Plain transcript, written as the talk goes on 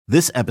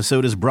This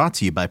episode is brought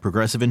to you by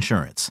Progressive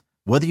Insurance.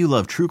 Whether you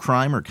love true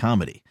crime or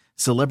comedy,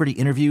 celebrity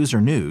interviews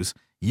or news,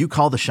 you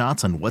call the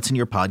shots on what's in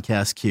your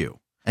podcast queue.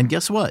 And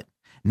guess what?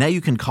 Now you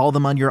can call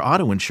them on your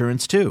auto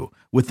insurance too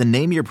with the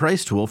Name Your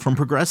Price tool from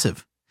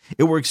Progressive.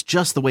 It works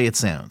just the way it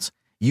sounds.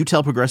 You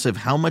tell Progressive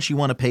how much you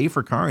want to pay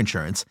for car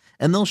insurance,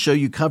 and they'll show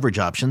you coverage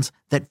options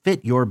that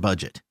fit your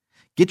budget.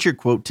 Get your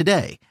quote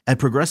today at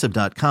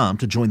Progressive.com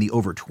to join the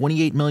over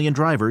 28 million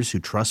drivers who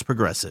trust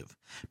Progressive.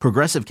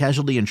 Progressive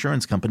Casualty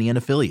Insurance Company and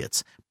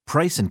Affiliates.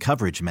 Price and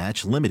coverage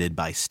match limited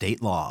by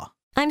state law.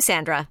 I'm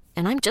Sandra,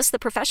 and I'm just the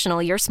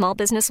professional your small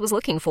business was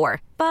looking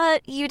for.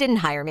 But you didn't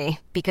hire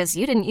me because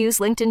you didn't use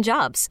LinkedIn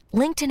Jobs.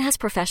 LinkedIn has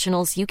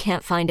professionals you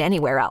can't find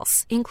anywhere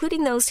else,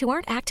 including those who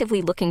aren't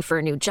actively looking for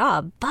a new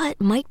job, but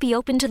might be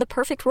open to the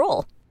perfect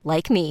role,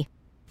 like me.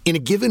 In a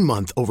given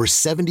month, over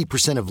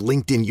 70% of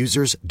LinkedIn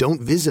users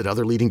don't visit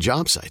other leading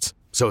job sites.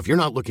 So if you're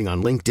not looking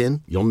on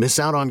LinkedIn, you'll miss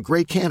out on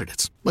great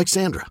candidates like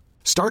Sandra.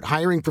 Start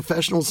hiring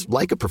professionals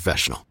like a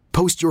professional.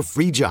 Post your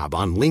free job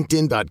on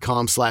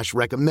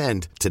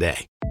linkedin.com/recommend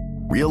today.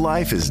 Real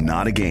life is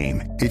not a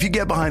game. If you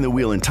get behind the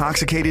wheel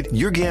intoxicated,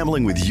 you're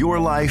gambling with your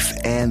life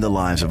and the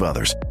lives of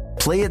others.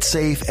 Play it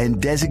safe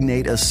and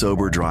designate a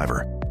sober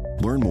driver.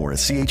 Learn more at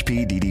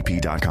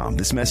chpddp.com.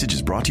 This message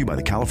is brought to you by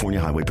the California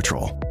Highway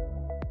Patrol.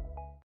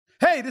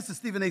 Hey, this is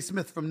Stephen A.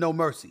 Smith from No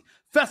Mercy.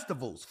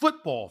 Festivals,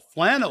 football,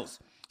 flannels.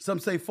 Some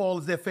say fall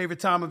is their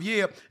favorite time of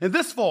year. And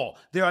this fall,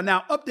 there are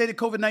now updated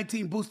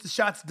COVID-19 booster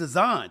shots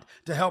designed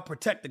to help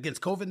protect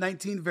against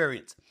COVID-19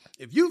 variants.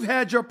 If you've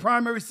had your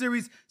primary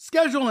series,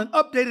 schedule an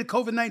updated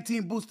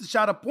COVID-19 booster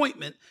shot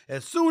appointment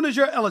as soon as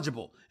you're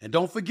eligible. And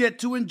don't forget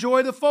to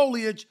enjoy the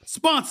foliage.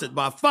 Sponsored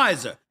by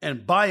Pfizer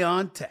and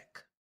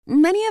BioNTech.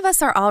 Many of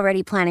us are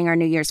already planning our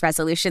New Year's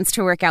resolutions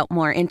to work out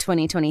more in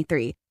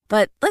 2023.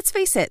 But let's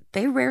face it,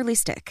 they rarely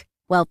stick.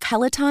 Well,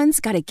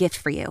 Peloton's got a gift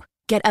for you.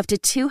 Get up to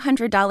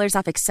 $200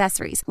 off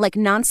accessories like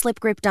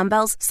non-slip grip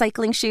dumbbells,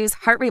 cycling shoes,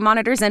 heart rate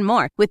monitors, and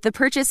more with the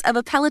purchase of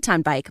a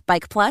Peloton bike,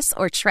 Bike Plus,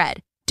 or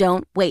Tread.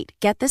 Don't wait.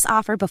 Get this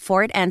offer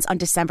before it ends on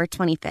December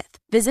 25th.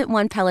 Visit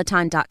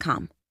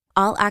onepeloton.com.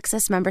 All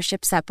access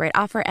membership separate.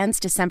 Offer ends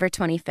December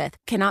 25th.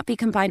 Cannot be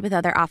combined with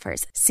other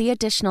offers. See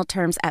additional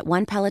terms at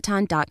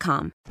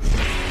onepeloton.com.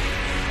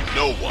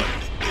 No one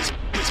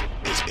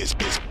is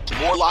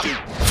more locked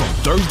from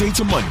Thursday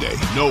to Monday.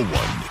 No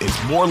one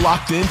is more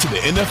locked into the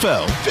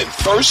NFL than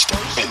First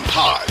and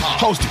Pod,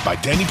 hosted by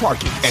Danny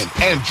Parkin and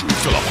Andrew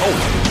Filippone.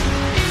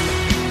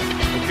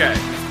 Okay,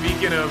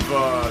 speaking of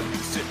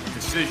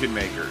decision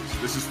makers,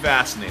 this is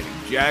fascinating.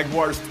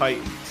 Jaguars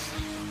Titans.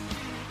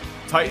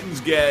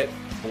 Titans get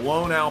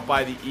blown out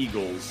by the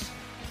Eagles.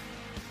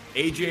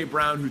 A.J.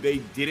 Brown, who they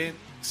didn't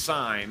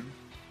sign,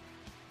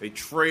 they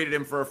traded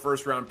him for a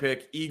first-round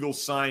pick.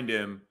 Eagles signed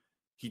him.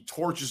 He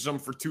torches them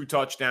for 2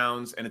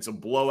 touchdowns, and it's a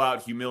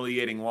blowout,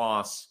 humiliating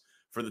loss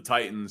for the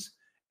Titans.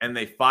 And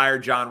they fire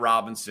John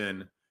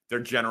Robinson,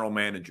 their general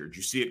manager. Did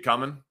you see it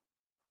coming?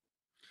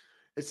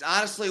 It's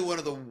honestly one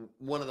of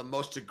the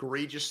most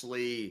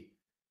egregiously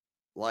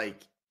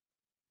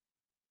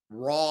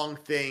wrong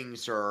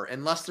things, or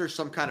unless there's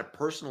some kind of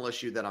personal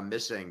issue that I'm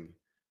missing.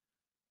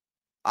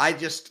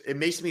 It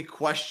makes me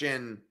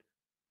question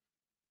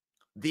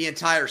the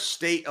entire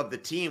state of the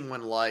team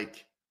when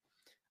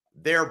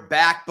their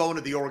backbone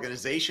of the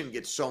organization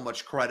gets so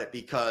much credit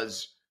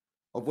because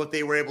of what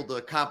they were able to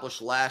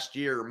accomplish last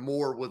year,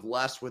 more with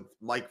less, with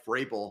Mike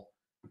Vrabel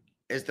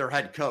as their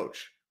head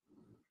coach.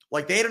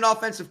 They had an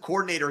offensive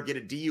coordinator get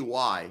a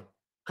DUI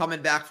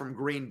coming back from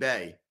Green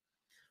Bay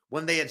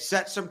when they had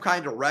set some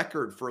kind of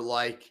record for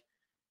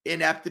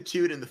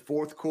ineptitude in the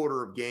fourth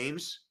quarter of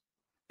games.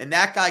 And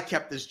that guy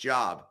kept his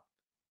job.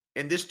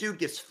 And this dude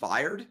gets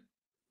fired?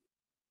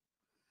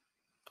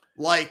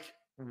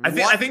 I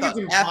think it's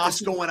impossible.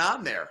 What's going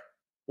on there?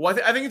 Well,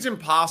 I think it's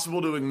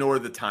impossible to ignore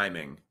the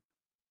timing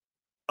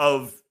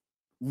of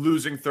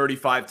losing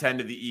 35-10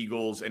 to the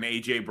Eagles and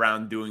A.J.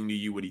 Brown doing to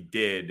you what he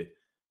did.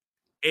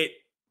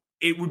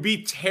 It would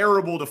be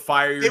terrible to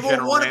fire your general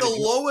manager. They were one of the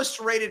lowest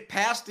rated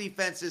pass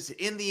defenses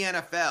in the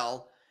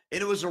NFL,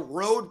 and it was a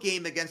road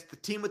game against the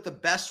team with the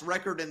best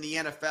record in the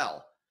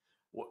NFL.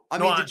 The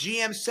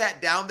GM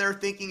sat down there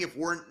thinking, if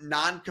we're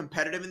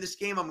non-competitive in this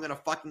game, I'm going to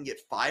fucking get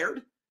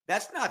fired?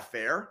 That's not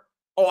fair.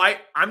 Oh,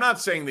 I'm not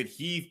saying that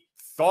he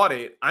thought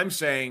it. I'm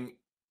saying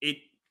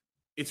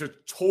it's a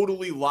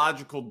totally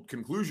logical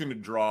conclusion to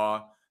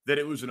draw that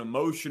it was an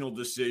emotional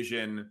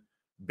decision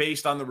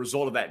based on the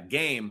result of that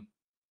game.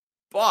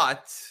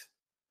 But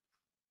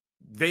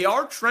they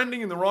are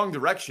trending in the wrong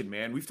direction,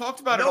 man. We've talked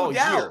about it all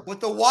year.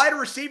 But the wide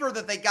receiver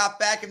that they got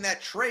back in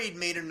that trade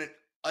made an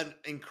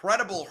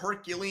incredible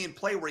Herculean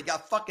play where he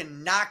got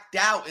fucking knocked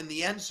out in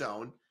the end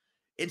zone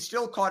and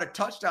still caught a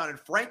touchdown, and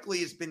frankly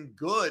has been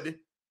good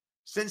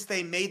since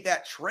they made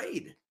that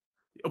trade.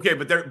 Okay,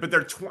 but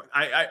they're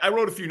I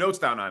wrote a few notes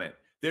down on it.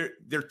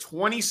 They're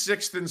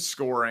 26th in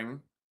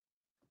scoring.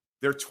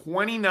 They're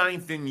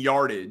 29th in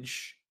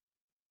yardage.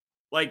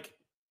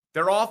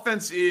 Their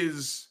offense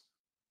is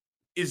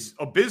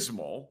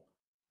abysmal.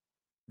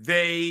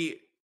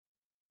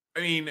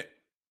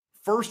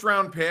 first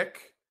round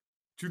pick,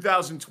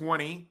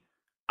 2020,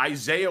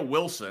 Isaiah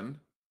Wilson.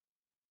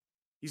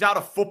 He's out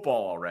of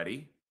football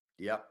already.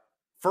 Yep.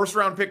 First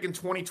round pick in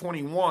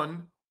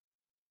 2021,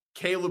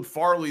 Caleb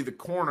Farley, the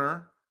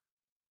corner,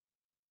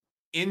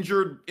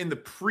 injured in the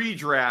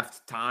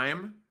pre-draft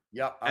time.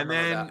 Yep. And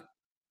then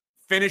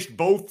finished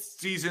both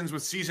seasons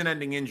with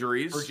season-ending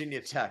injuries.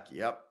 Virginia Tech.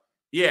 Yep.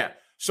 Yeah.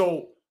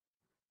 So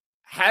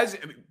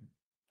hasn't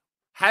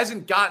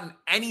gotten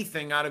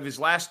anything out of his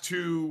last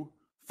 2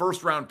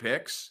 first-round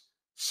picks.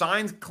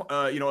 Signed,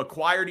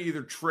 acquired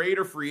either trade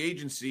or free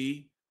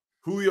agency.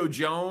 Julio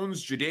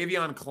Jones,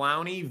 Jadeveon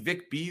Clowney,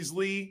 Vic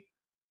Beasley,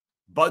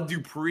 Bud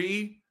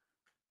Dupree.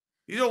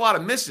 These are a lot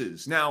of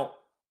misses. Now,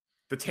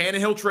 the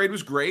Tannehill trade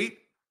was great.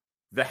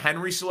 The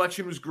Henry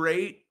selection was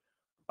great.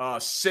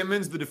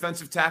 Simmons, the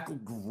defensive tackle,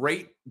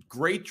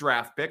 great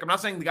draft pick. I'm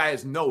not saying the guy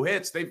has no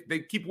hits. They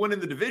keep winning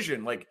the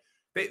division. Like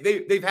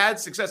they've had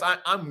success.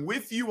 I'm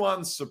with you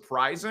on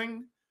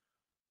surprising.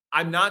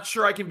 I'm not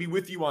sure I can be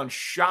with you on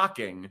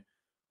shocking.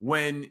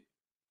 When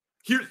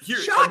here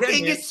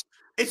shocking. Again,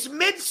 it's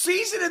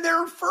mid-season and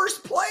they're in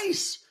first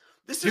place.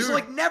 This is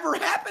like never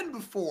happened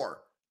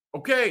before.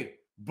 Okay,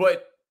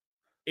 but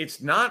it's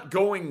not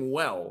going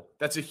well.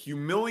 That's a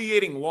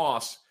humiliating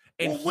loss.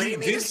 And what do you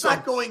mean it's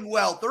not going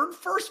well? They're in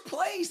first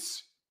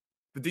place.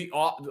 But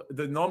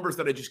the numbers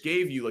that I just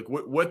gave you, like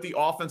what the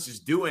offense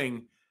is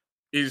doing,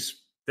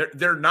 is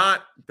they're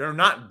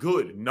not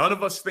good. None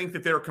of us think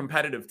that they're a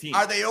competitive team.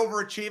 Are they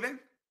overachieving?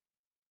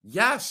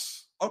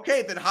 Yes.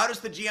 Okay, then how does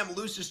the GM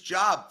lose his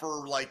job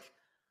for like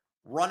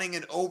running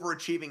an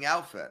overachieving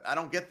outfit? I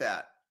don't get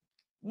that.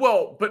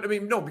 Well, but I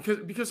mean, no,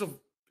 because of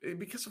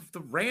the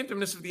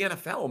randomness of the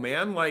NFL,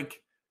 man. Like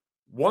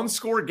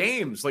 1-score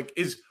games, like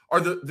are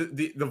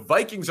the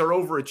Vikings are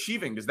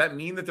overachieving? Does that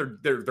mean that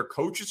their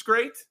coach is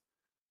great?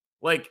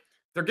 Like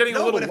they're getting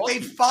a little. But if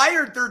they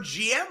fired their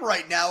GM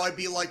right now, I'd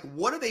be like,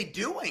 what are they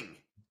doing?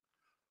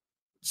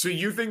 So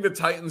you think the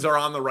Titans are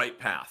on the right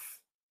path?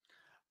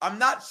 I'm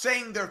not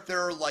saying that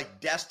they're like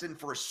destined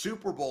for a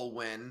Super Bowl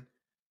win.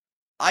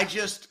 The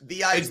idea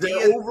is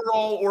their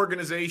overall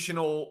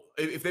organizational.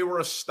 If they were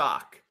a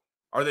stock,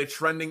 are they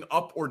trending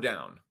up or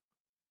down?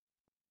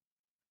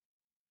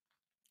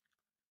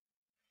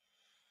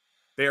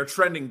 They are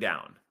trending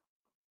down.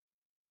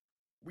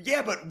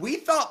 Yeah, but we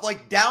thought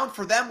like down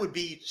for them would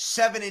be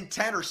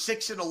 7-10 or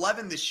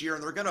 6-11 this year,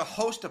 and they're going to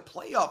host a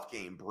playoff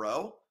game,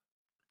 bro.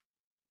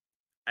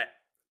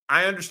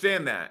 I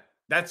understand that.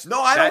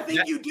 I don't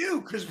think you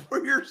do, because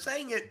where you're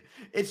saying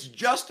it's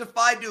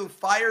justified to have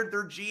fired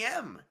their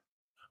GM.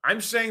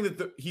 I'm saying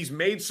that he's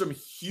made some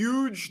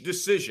huge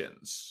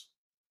decisions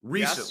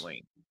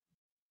recently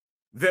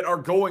that are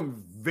going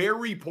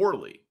very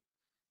poorly.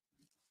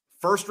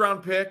 First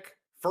round pick,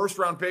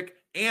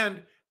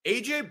 and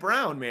A.J.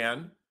 Brown,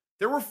 man.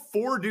 There were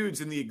 4 dudes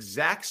in the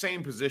exact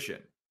same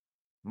position.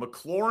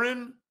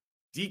 McLaurin,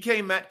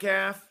 DK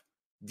Metcalf,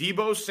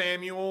 Deebo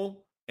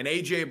Samuel, and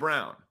A.J.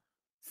 Brown.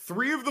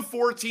 3 of the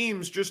 4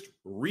 teams just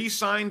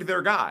re-signed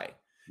their guy.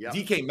 Yep.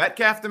 DK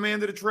Metcalf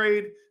demanded a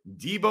trade.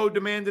 Deebo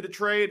demanded a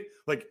trade.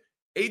 Like,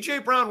 A.J.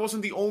 Brown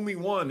wasn't the only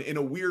one in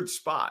a weird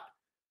spot.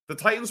 The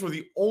Titans were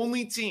the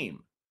only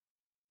team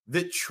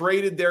that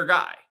traded their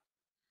guy.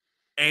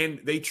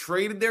 And they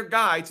traded their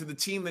guy to the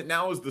team that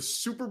now is the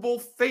Super Bowl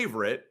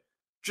favorite,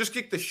 just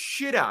kicked the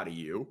shit out of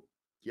you.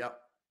 Yep.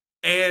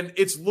 And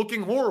it's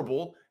looking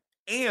horrible.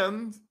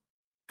 And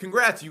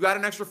congrats, you got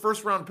an extra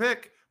first-round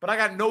pick, but I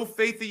got no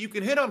faith that you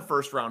can hit on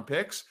first-round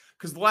picks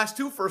because the last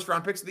 2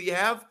 first-round picks that you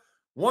have,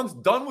 one's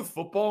done with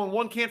football and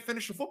one can't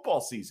finish a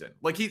football season.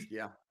 Like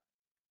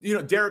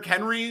Derrick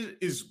Henry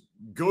is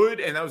good,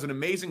 and that was an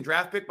amazing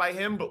draft pick by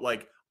him, but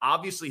like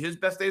obviously his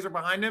best days are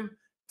behind him.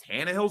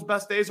 Tannehill's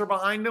best days are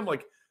behind him.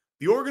 Like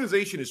the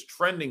organization is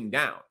trending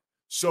down.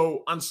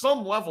 So on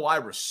some level, I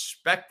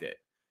respect it,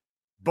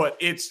 but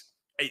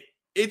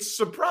it's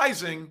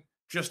surprising,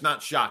 just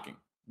not shocking.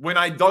 When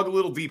I dug a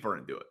little deeper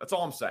into it, that's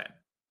all I'm saying.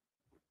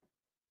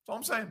 That's all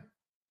I'm saying.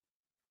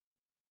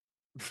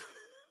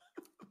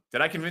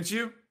 Did I convince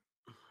you?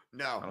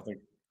 No, I don't think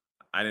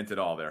I didn't at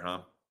all there,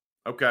 huh?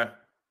 Okay.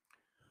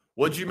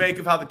 What'd you make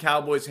of how the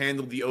Cowboys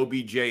handled the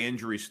OBJ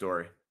injury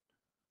story?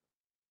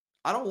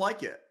 I don't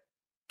like it.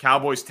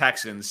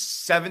 Cowboys-Texans,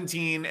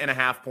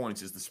 17.5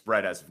 points is the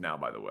spread as of now,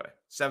 by the way.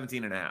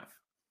 17.5.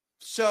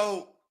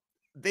 So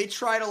they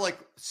try to like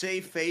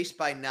save face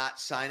by not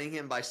signing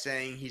him by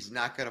saying he's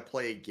not going to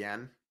play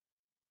again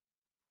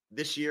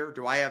this year.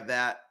 Do I have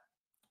that?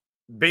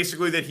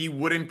 Basically that he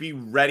wouldn't be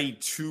ready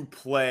to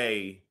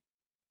play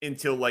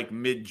until like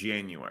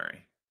mid-January.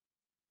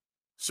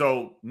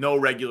 So no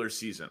regular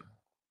season.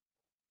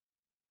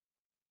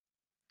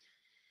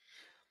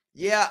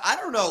 Yeah, I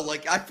don't know.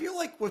 Like, I feel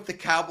like with the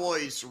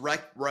Cowboys'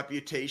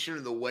 reputation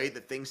and the way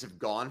that things have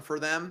gone for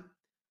them,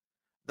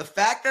 the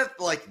fact that,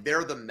 like,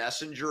 they're the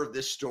messenger of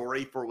this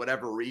story for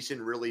whatever reason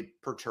really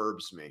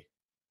perturbs me.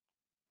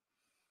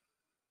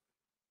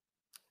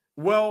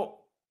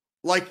 Well,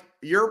 like,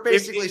 you're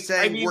basically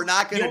saying, we're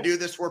not going to do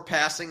this, we're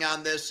passing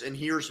on this, and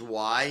here's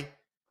why.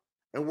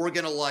 And we're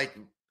going to, like,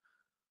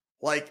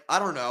 like, I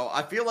don't know.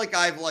 I feel like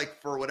I've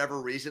like, for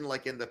whatever reason,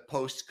 like in the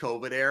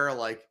post-COVID era,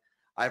 like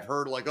I've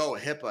heard like, oh,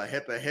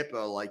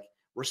 HIPAA, like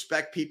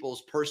respect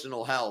people's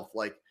personal health,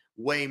 like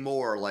way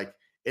more. Like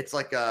it's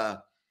like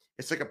a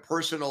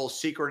personal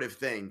secretive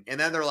thing. And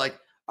then they're like,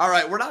 all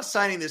right, we're not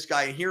signing this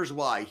guy. And here's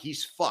why: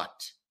 he's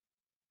fucked.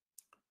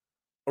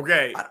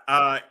 Okay.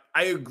 I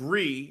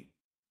agree.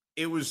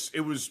 It was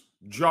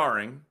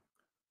jarring.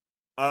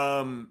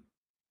 You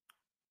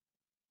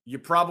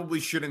probably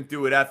shouldn't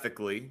do it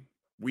ethically.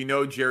 We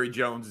know Jerry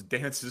Jones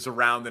dances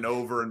around and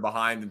over and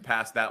behind and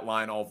past that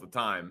line all the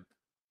time.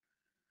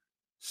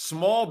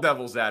 Small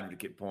devil's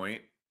advocate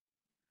point.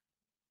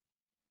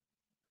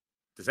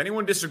 Does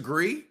anyone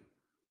disagree?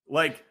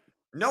 Like,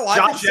 no,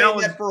 I've been saying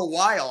that for a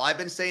while. I've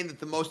been saying that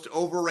the most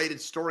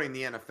overrated story in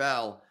the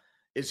NFL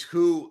is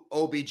who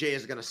OBJ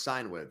is going to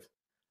sign with,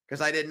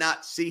 because I did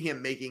not see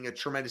him making a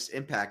tremendous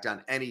impact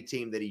on any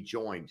team that he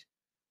joined.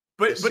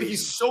 But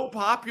he's so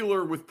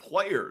popular with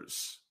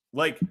players.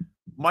 Like,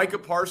 Micah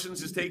Parsons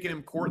has taken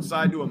him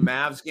courtside to a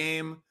Mavs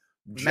game.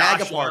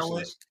 MAGA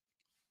Parsons.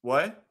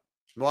 What?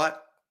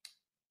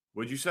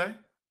 What'd you say?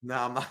 No,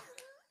 I'm not.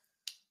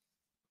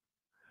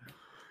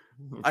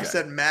 Okay. I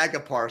said MAGA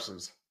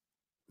Parsons.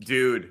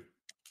 Dude,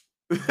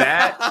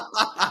 that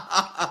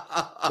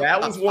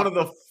was one of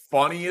the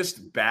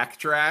funniest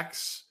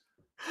backtracks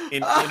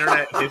in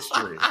internet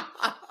history.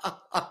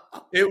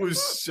 It was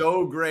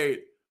so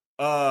great.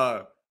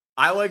 I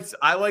liked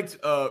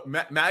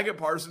MAGA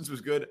Parsons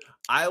was good.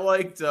 I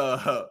liked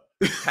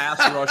Pass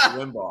Rush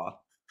Limbaugh.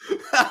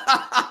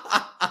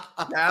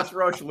 Pass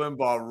Rush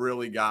Limbaugh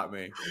really got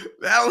me.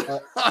 That was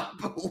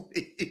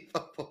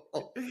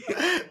unbelievable.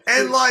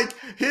 And like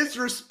his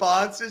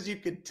responses, you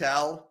could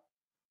tell,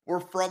 were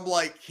from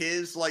like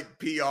his like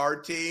PR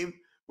team,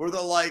 where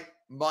they're like,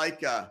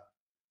 Micah,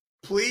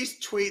 please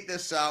tweet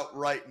this out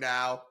right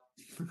now.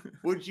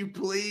 Would you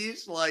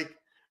please, like,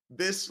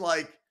 this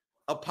like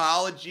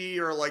apology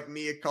or like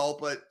mea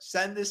culpa,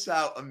 send this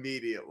out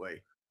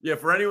immediately. Yeah,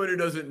 for anyone who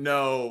doesn't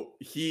know,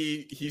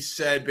 he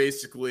said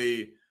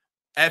basically,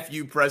 F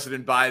you,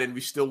 President Biden,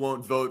 we still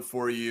won't vote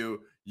for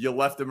you. You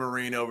left a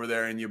Marine over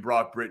there and you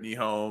brought Brittany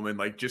home, and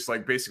like just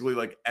like basically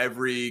like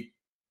every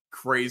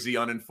crazy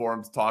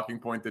uninformed talking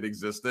point that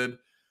existed.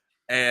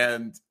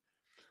 And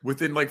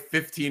within like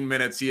 15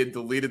 minutes, he had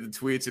deleted the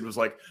tweets and was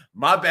like,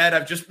 my bad,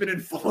 I've just been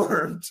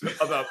informed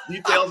about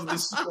details of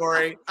this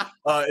story.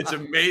 It's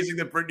amazing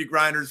that Brittany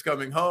Griner's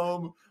coming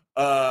home.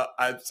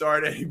 I'm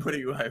sorry to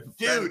anybody who I've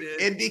offended.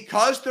 Dude, and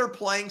because they're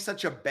playing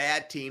such a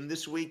bad team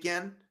this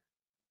weekend,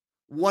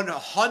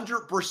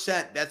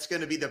 100% that's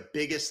going to be the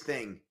biggest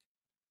thing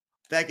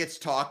that gets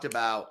talked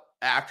about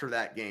after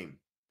that game.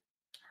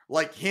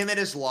 Like him in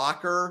his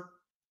locker,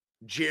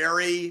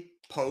 Jerry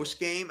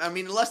post-game. I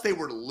mean, unless they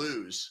were to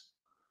lose.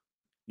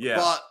 Yeah.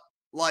 But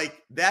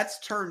like that's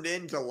turned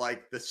into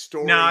like the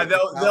story. Nah,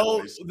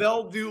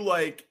 they'll do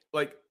like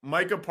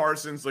Micah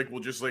Parsons like will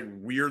just like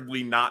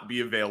weirdly not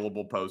be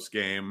available post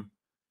game.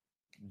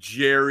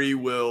 Jerry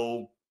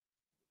will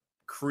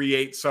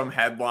create some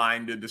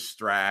headline to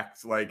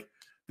distract. Like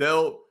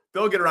they'll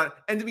get around.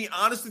 And to be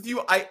honest with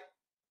you, I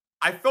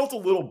felt a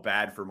little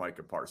bad for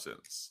Micah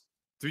Parsons.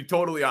 To be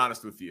totally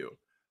honest with you,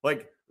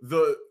 like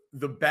the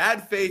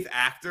bad faith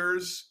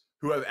actors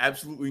who have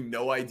absolutely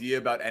no idea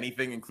about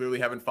anything and clearly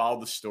haven't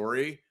followed the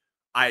story,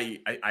 I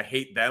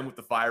hate them with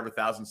the fire of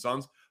 1,000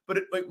 suns.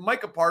 But like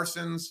Micah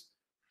Parsons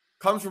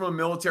comes from a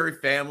military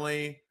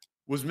family,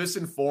 was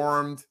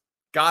misinformed,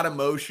 got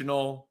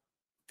emotional,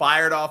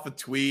 fired off a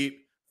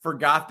tweet,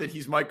 forgot that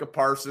he's Micah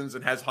Parsons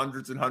and has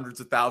hundreds and hundreds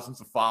of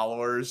thousands of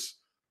followers,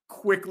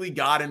 quickly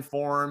got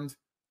informed,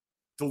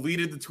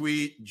 deleted the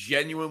tweet,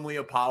 genuinely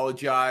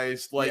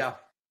apologized. Like, yeah.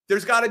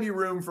 There's got to be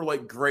room for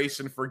like grace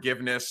and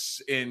forgiveness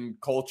in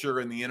culture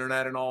and the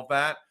internet and all of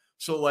that.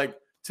 So like,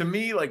 to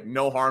me, like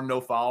no harm,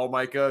 no foul,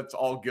 Micah. It's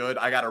all good.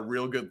 I got a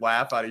real good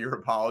laugh out of your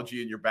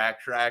apology and your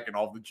backtrack and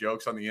all the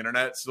jokes on the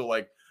internet. So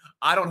like,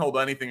 I don't hold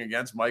anything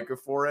against Micah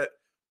for it,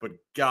 but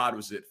God,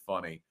 was it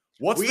funny.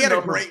 We had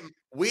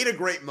a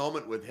great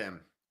moment with him.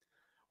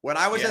 When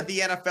I was at the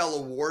NFL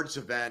awards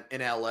event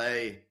in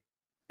LA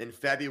in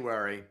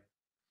February,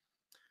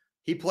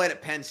 he played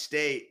at Penn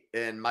State,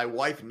 and my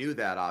wife knew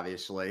that,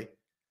 obviously.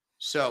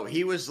 So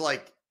he was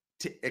like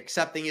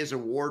accepting his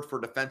award for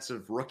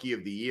Defensive Rookie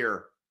of the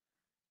Year.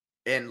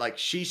 And like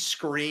she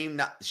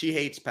screamed, she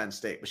hates Penn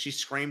State, but she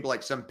screamed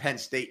like some Penn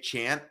State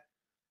chant.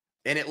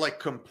 And it like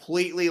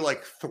completely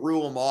like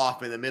threw him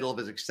off in the middle of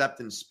his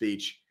acceptance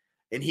speech.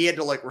 And he had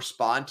to like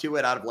respond to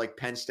it out of like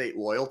Penn State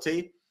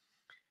loyalty.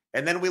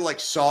 And then we like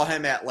saw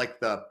him at like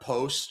the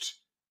post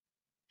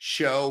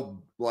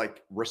show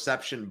like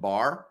reception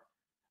bar.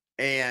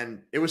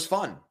 And it was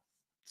fun.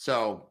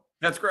 So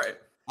that's great.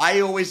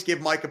 I always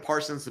give Micah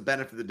Parsons the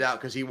benefit of the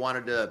doubt because he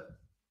wanted to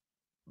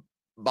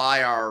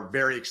buy our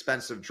very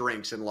expensive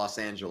drinks in Los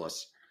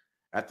Angeles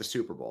at the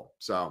Super Bowl.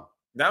 So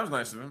that was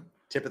nice of him.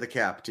 Tip of the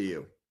cap to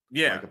you.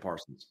 Yeah. Micah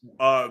Parsons.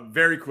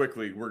 Very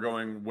quickly, we're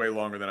going way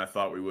longer than I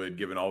thought we would,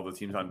 given all the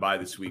teams on bye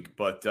this week.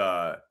 But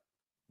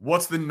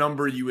what's the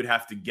number you would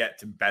have to get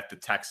to bet the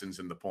Texans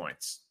in the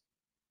points?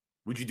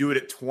 Would you do it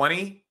at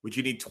 20? Would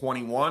you need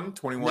 21,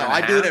 21 No, and a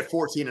I half? do it at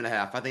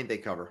 14.5. I think they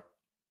cover.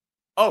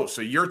 Oh,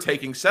 so you're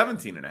taking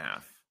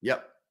 17.5.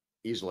 Yep.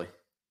 Easily.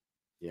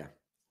 Yeah.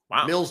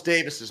 Wow. Mills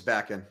Davis is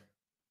back in.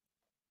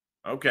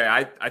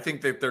 Okay. I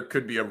think that there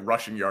could be a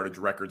rushing yardage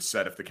record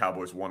set if the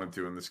Cowboys wanted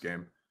to in this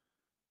game.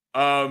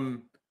 All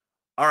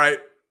right.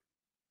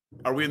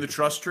 Are we in the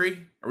trust tree?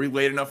 Are we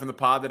late enough in the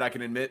pod that I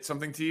can admit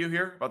something to you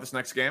here about this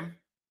next game?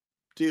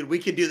 Dude, we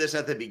could do this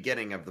at the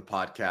beginning of the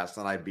podcast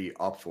and I'd be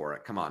up for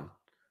it. Come on.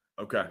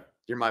 Okay.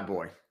 You're my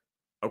boy.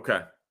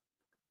 Okay.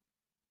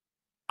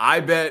 I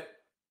bet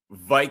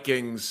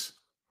Vikings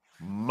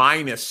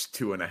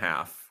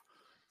 -2.5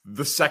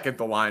 the second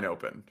the line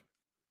opened.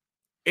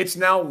 It's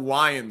now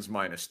Lions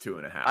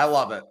 -2.5. I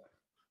love it.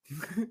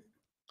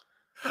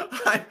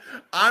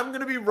 I'm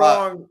going to be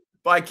wrong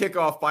by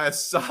kickoff by a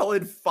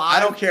solid 5. I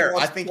don't care.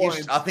 I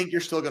think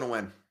you're still going to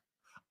win.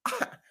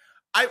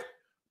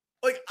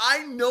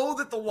 I know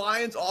that the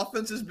Lions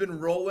offense has been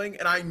rolling,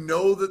 and I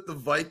know that the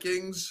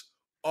Vikings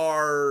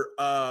are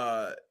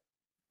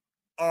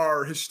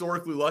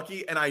historically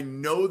lucky, and I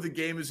know the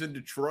game is in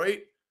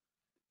Detroit,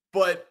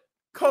 but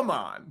come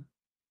on.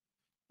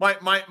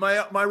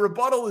 My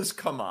rebuttal is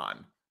come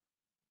on.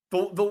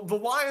 The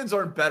Lions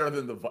aren't better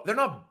than they're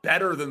not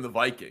better than the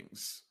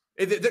Vikings.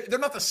 They're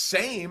not the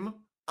same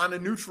on a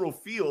neutral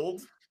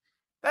field.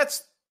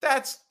 That's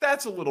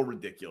a little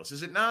ridiculous,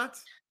 is it not?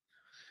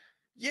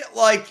 Yeah,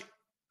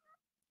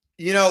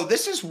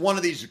 this is one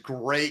of these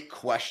great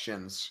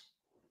questions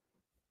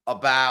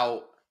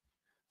about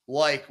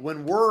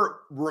when we're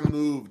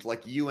removed,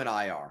 like you and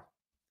I are,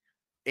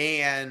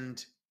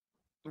 and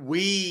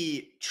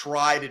we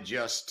try to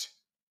just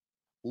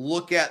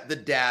look at the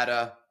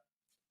data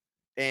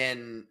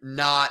and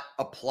not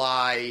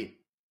apply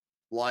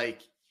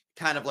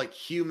kind of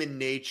human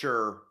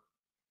nature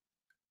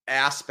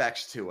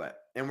aspects to it.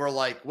 And we're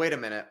like, wait a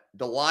minute,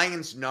 the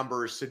Lions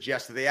numbers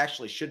suggest that they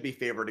actually should be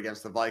favored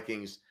against the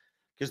Vikings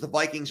because the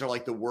Vikings are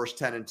the worst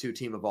 10-2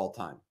 team of all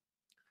time.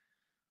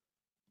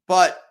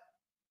 But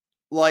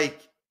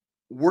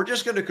we're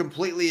just going to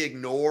completely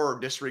ignore or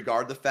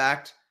disregard the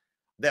fact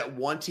that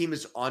one team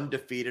is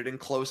undefeated in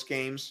close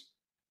games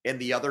and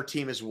the other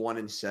team is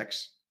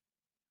 1-6.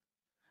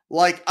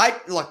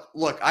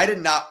 I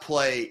did not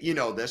play,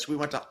 this. We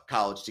went to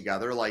college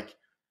together.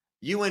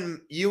 You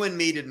and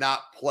me did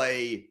not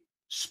play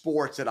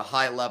sports at a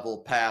high level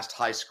past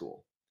high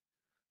school.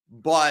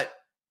 But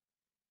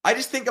I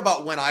just think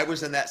about when I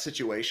was in that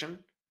situation.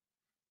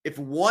 If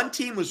one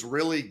team was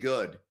really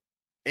good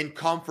and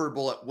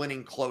comfortable at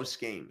winning close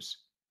games,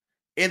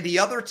 and the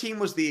other team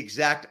was the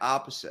exact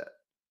opposite,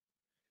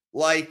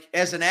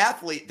 as an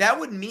athlete, that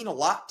would mean a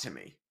lot to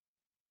me.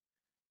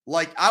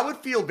 I would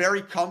feel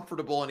very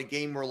comfortable in a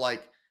game where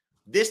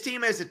this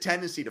team has a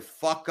tendency to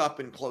fuck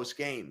up in close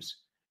games,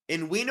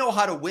 and we know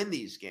how to win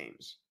these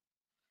games.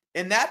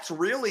 And that's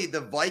really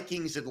the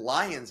Vikings and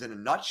Lions in a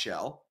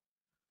nutshell.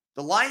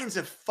 The Lions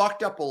have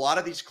fucked up a lot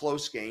of these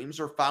close games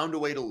or found a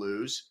way to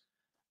lose.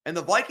 And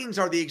the Vikings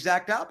are the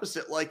exact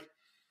opposite.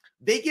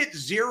 They get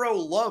zero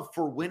love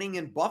for winning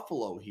in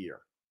Buffalo here,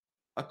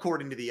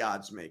 according to the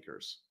odds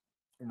makers.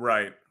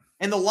 Right.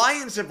 And the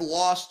Lions have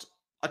lost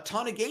a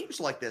ton of games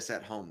like this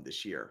at home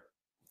this year.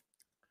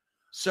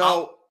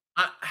 So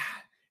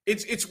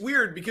it's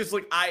weird because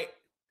I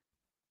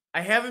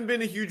haven't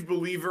been a huge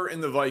believer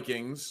in the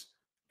Vikings,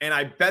 and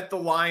I bet the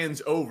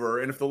Lions over.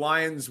 And if the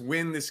Lions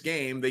win this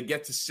game, they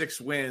get to 6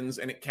 wins,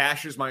 and it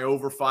cashes my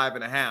over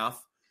 5.5.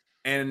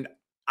 And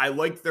I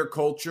like their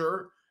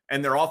culture,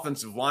 and their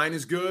offensive line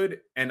is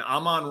good. And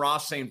Amon-Ra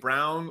St.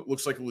 Brown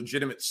looks like a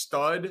legitimate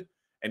stud.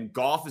 And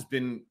Goff has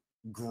been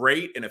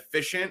great and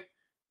efficient.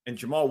 And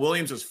Jamal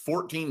Williams has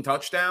 14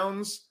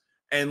 touchdowns.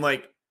 And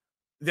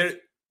the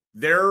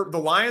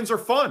Lions are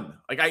fun.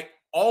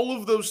 All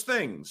of those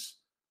things.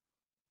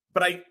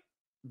 But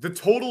the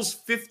total's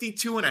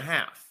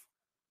 52.5.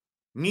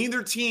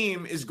 Neither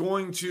team is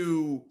going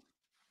to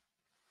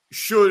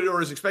should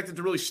or is expected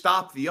to really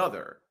stop the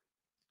other.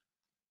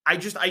 I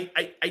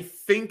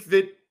think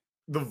that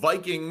the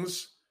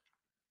Vikings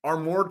are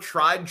more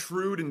tried,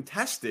 true, and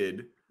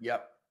tested.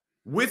 Yep.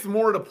 With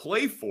more to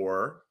play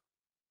for.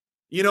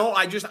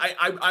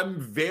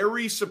 I'm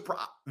very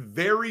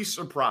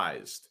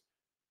surprised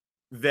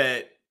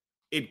that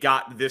it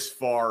got this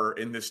far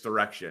in this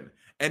direction.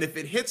 And if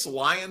it hits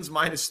Lions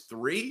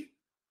 -3,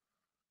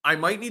 I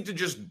might need to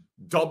just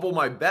double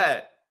my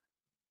bet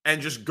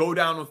and just go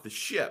down with the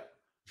ship.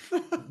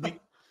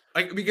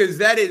 Because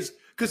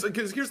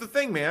here's the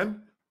thing,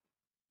 man.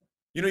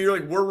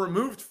 You're we're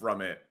removed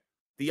from it.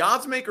 The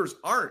odds makers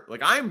aren't.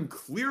 I'm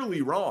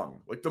clearly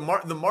wrong.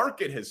 The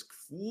market has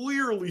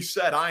clearly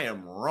said I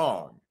am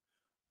wrong.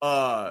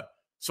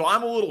 So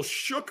I'm a little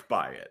shook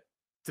by it,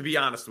 to be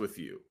honest with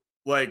you.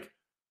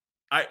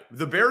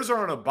 The Bears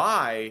are on a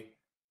bye.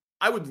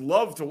 I would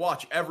love to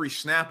watch every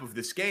snap of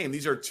this game.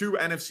 These are 2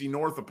 NFC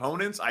North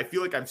opponents. I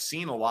feel like I've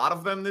seen a lot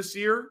of them this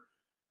year,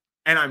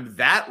 and I'm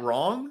that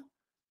wrong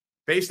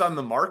based on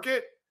the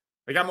market.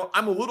 Like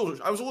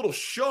I was a little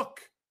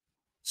shook.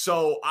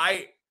 So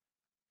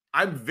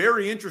I'm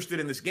very interested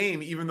in this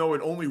game, even though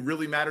it only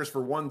really matters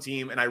for one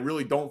team. And I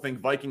really don't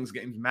think Vikings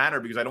games matter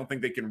because I don't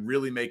think they can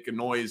really make a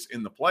noise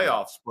in the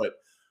playoffs. But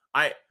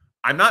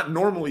I'm not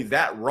normally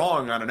that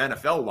wrong on an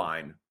NFL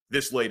line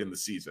this late in the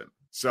season.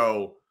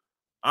 So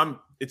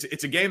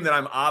it's a game that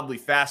I'm oddly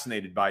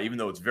fascinated by, even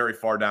though it's very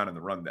far down in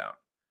the rundown.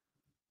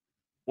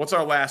 What's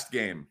our last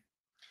game?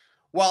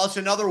 Well, it's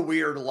another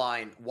weird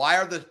line. Why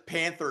are the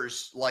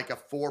Panthers like a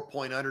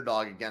 4-point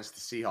underdog against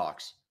the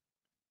Seahawks?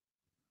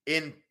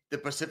 In the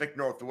Pacific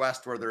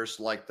Northwest, where there's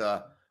like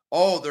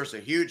there's a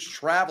huge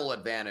travel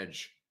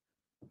advantage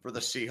for the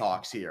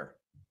Seahawks here.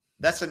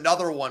 That's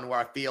another one where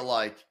I feel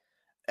like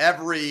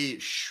every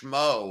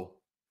schmo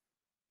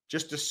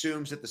just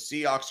assumes that the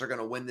Seahawks are going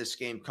to win this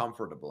game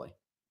comfortably.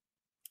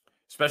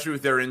 Especially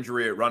with their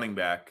injury at running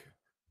back.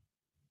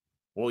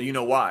 Well, you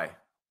know why.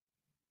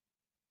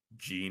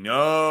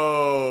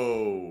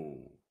 Gino.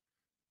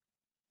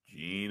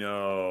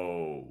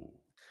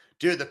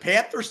 Dude, the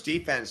Panthers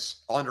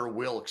defense under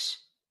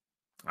Wilkes,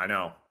 I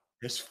know,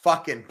 has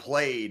fucking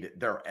played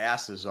their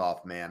asses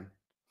off, man.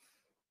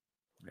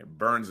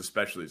 Burns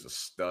especially is a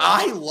stud.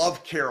 I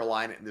love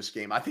Carolina in this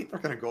game. I think they're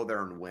going to go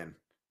there and win.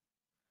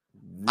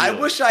 Really? I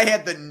wish I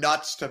had the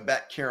nuts to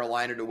bet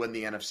Carolina to win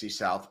the NFC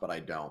South, but I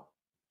don't.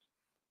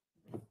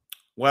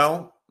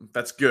 Well,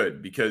 that's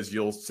good because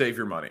you'll save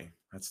your money.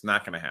 That's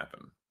not going to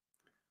happen.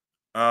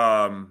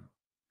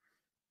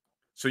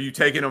 So you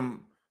taking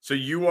them. So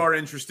you are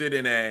interested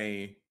in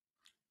a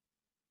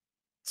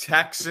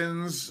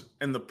Texans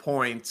and the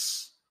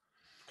points,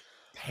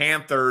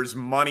 Panthers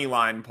money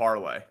line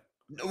parlay.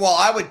 Well,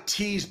 I would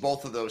tease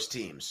both of those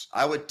teams.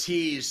 I would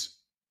tease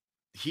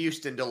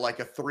Houston to like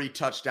a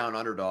 3-touchdown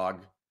underdog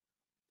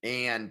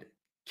and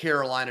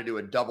Carolina to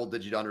a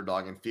double-digit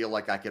underdog and feel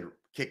like I could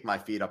kick my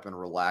feet up and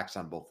relax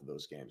on both of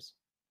those games.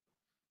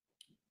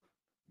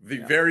 The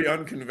very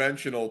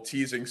unconventional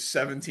teasing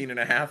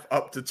 17.5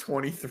 up to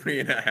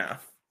 23.5.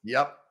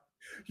 Yep.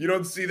 You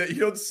don't see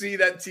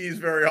that tease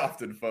very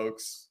often,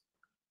 folks.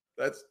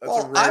 That's a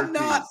rare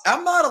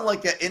I'm not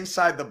like an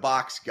inside the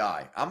box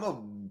guy. I'm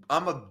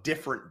a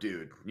different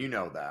dude. You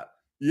know that.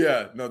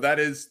 Yeah, no, that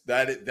is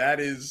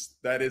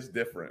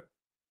different.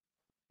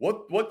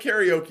 What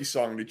karaoke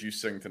song did you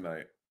sing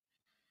tonight?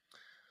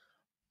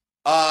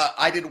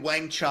 I did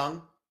Wang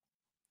Chung.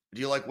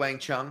 Do you like Wang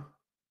Chung?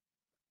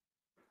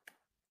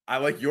 I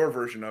like your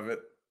version of it.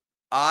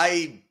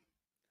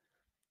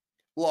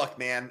 Look,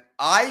 man,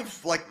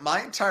 I've like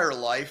my entire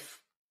life,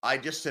 I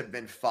just have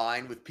been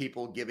fine with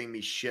people giving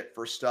me shit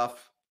for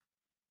stuff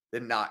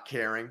and not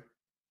caring.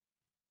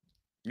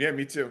 Yeah,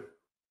 me too.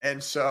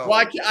 And so,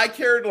 well, I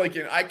cared like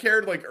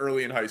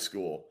early in high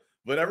school,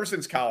 but ever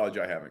since college,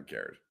 I haven't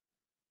cared.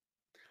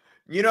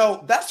 You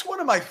know, that's one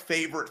of my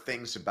favorite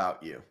things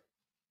about you.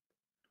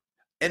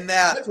 And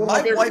that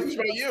my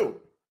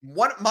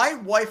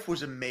wife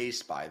was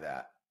amazed by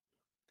that.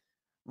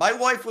 My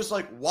wife was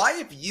like, why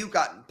have you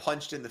gotten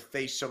punched in the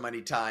face so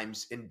many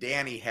times and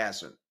Danny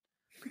hasn't?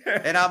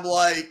 And I'm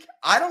like,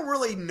 I don't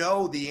really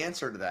know the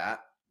answer to that.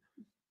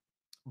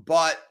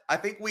 But I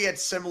think we had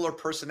similar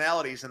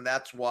personalities, and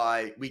that's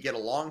why we get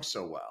along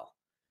so well.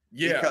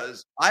 Yeah.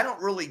 Because I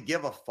don't really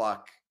give a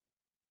fuck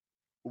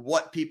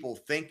what people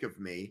think of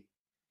me,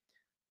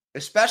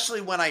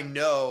 especially when I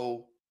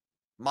know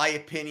my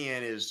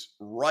opinion is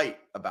right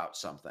about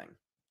something.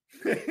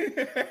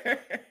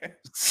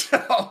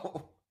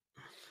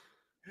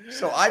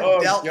 So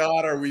I've dealt.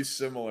 God, are we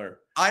similar?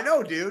 I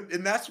know, dude.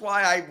 And that's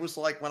why I was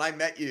like, when I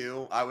met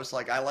you, I was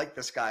like, I like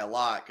this guy a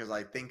lot because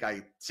I think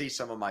I see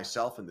some of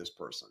myself in this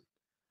person.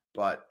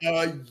 But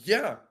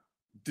yeah,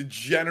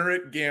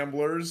 degenerate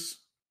gamblers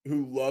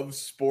who love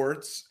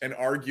sports and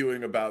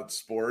arguing about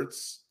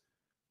sports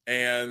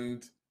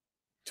and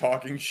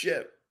talking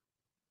shit.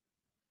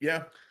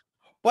 Yeah.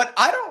 But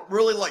I don't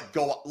really like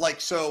go like,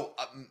 so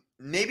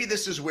maybe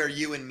this is where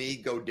you and me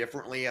go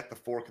differently at the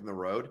fork in the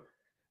road.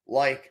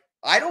 Like,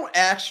 I don't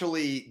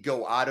actually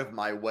go out of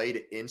my way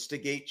to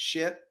instigate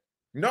shit.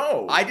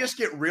 No. I just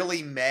get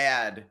really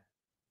mad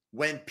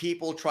when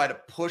people try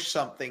to push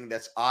something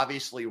that's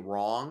obviously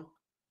wrong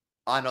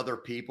on other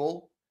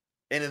people.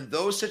 And in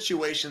those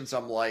situations,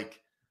 I'm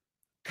like,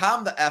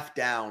 calm the F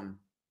down.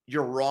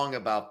 You're wrong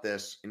about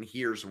this, and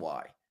here's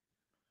why.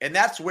 And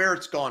that's where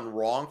it's gone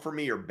wrong for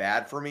me or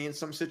bad for me in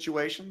some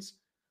situations.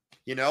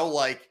 You know,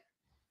 like,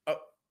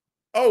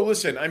 oh,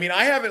 listen, I mean,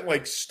 I haven't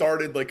like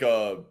started like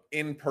a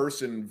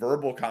in-person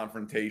verbal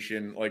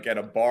confrontation like at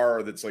a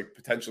bar that's like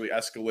potentially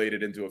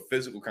escalated into a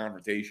physical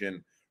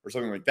confrontation or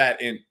something like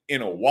that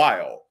in a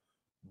while.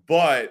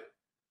 But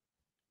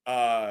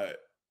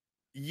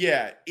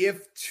yeah,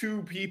 if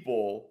two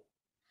people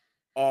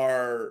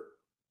are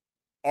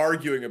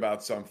arguing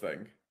about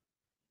something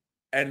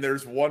and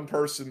there's one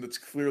person that's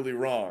clearly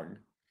wrong,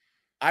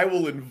 I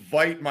will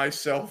invite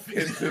myself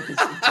into the situation.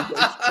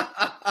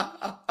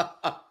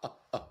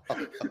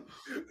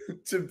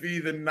 To be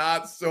the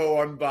not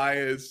so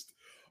unbiased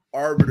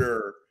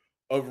arbiter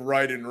of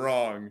right and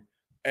wrong.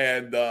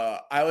 And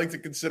I like to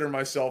consider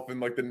myself in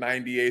like the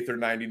 98th or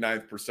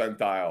 99th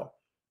percentile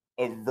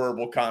of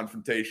verbal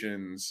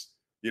confrontations,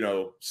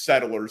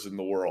 settlers in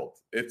the world.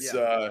 It's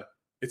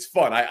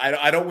fun.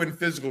 I don't win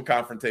physical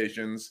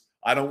confrontations.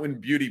 I don't win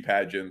beauty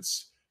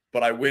pageants,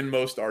 but I win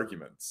most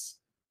arguments.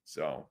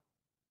 So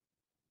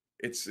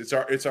it's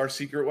our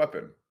secret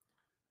weapon.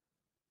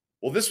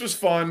 Well, this was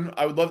fun.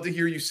 I would love to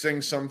hear you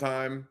sing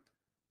sometime.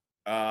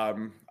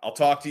 I'll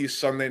talk to you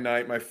Sunday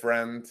night, my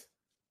friend.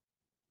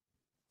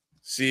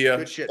 See ya.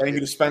 Good shit, Thank you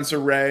to Spencer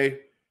Ray.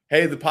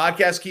 Hey, the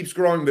podcast keeps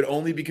growing, but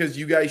only because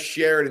you guys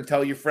share it and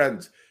tell your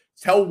friends.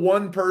 Tell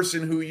one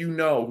person who you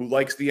know who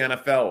likes the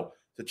NFL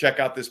to check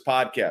out this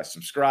podcast.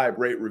 Subscribe,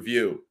 rate,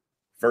 review.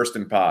 First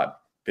and Pod.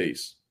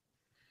 Peace.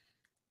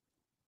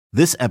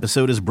 This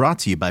episode is brought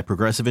to you by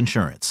Progressive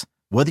Insurance.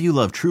 Whether you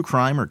love true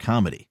crime or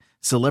comedy,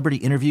 celebrity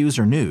interviews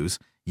or news,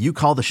 you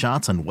call the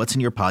shots on what's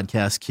in your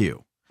podcast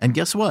queue. And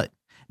guess what?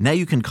 Now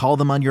you can call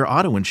them on your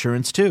auto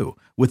insurance too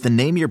with the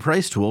Name Your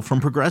Price tool from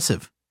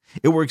Progressive.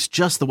 It works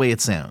just the way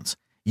it sounds.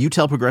 You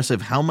tell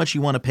Progressive how much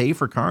you want to pay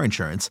for car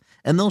insurance,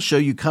 and they'll show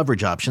you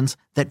coverage options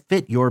that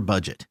fit your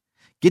budget.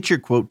 Get your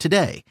quote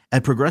today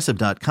at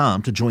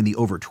Progressive.com to join the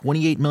over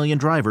 28 million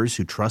drivers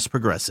who trust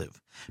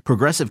Progressive.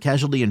 Progressive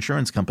Casualty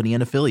Insurance Company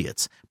and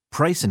Affiliates.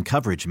 Price and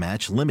coverage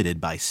match limited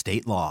by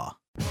state law.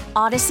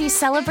 Odyssey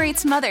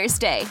celebrates Mother's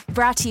Day,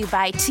 brought to you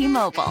by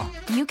T-Mobile.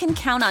 You can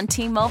count on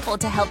T-Mobile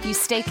to help you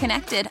stay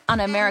connected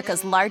on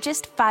America's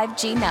largest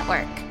 5G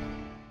network.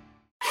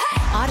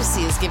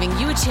 Odyssey is giving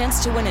you a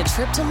chance to win a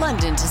trip to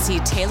London to see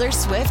Taylor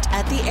Swift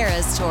at the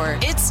Eras Tour.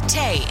 It's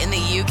Tay in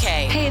the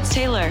UK. Hey, it's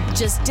Taylor.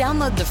 Just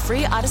download the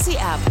free Odyssey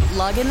app,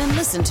 log in and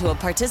listen to a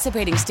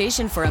participating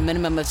station for a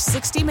minimum of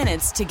 60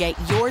 minutes to get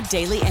your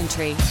daily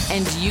entry.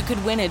 And you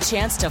could win a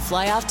chance to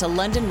fly off to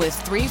London with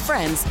 3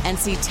 friends and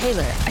see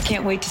Taylor. I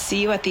can't wait to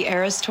see you at the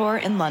Eras Tour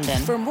in London.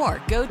 For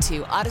more, go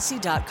to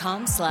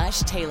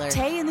odyssey.com/Taylor.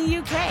 Tay in the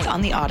UK. It's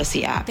on the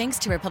Odyssey app. Thanks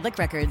to Republic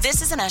Records.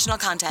 This is a national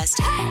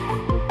contest.